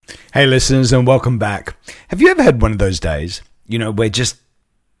Hey listeners, and welcome back. Have you ever had one of those days, where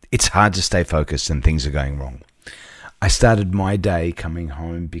it's hard to stay focused and things are going wrong? I started my day coming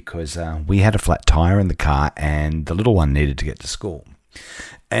home because we had a flat tire in the car and the little one needed to get to school.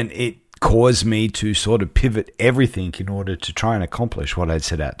 And it caused me to sort of pivot everything in order to try and accomplish what I'd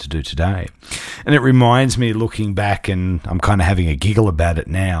set out to do today. And it reminds me, looking back, and I'm kind of having a giggle about it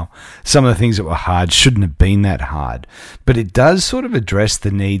now, some of the things that were hard shouldn't have been that hard. But it does sort of address the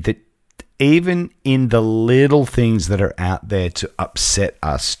need that even in the little things that are out there to upset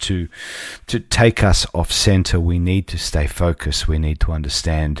us, to take us off center, we need to stay focused. We need to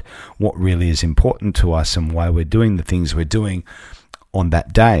understand what really is important to us and why we're doing the things we're doing on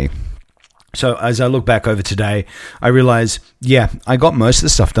that day. So as I look back over today, I realize, I got most of the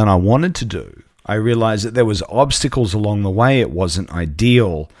stuff done I wanted to do. I realized that there was obstacles along the way. It wasn't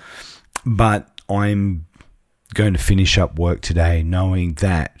ideal, but I'm going to finish up work today knowing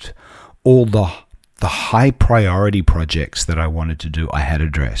that all the high priority projects that I wanted to do, I had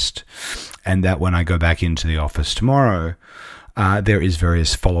addressed. And that when I go back into the office tomorrow, there is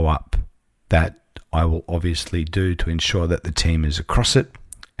various follow-up that I will obviously do to ensure that the team is across it.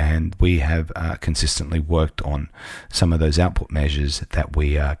 And we have consistently worked on some of those output measures that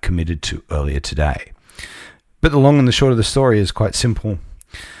we committed to earlier today. But the long and the short of the story is quite simple.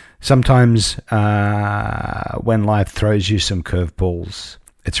 Sometimes when life throws you some curveballs,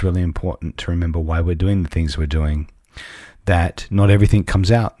 it's really important to remember why we're doing the things we're doing, that not everything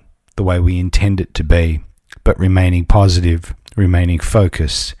comes out the way we intend it to be, but remaining positive, remaining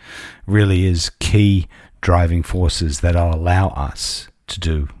focused really is key driving forces that will allow us to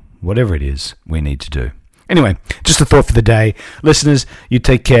do whatever it is we need to do. Anyway, just a thought for the day. Listeners, you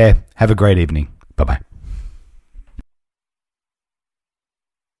take care. Have a great evening. Bye-bye.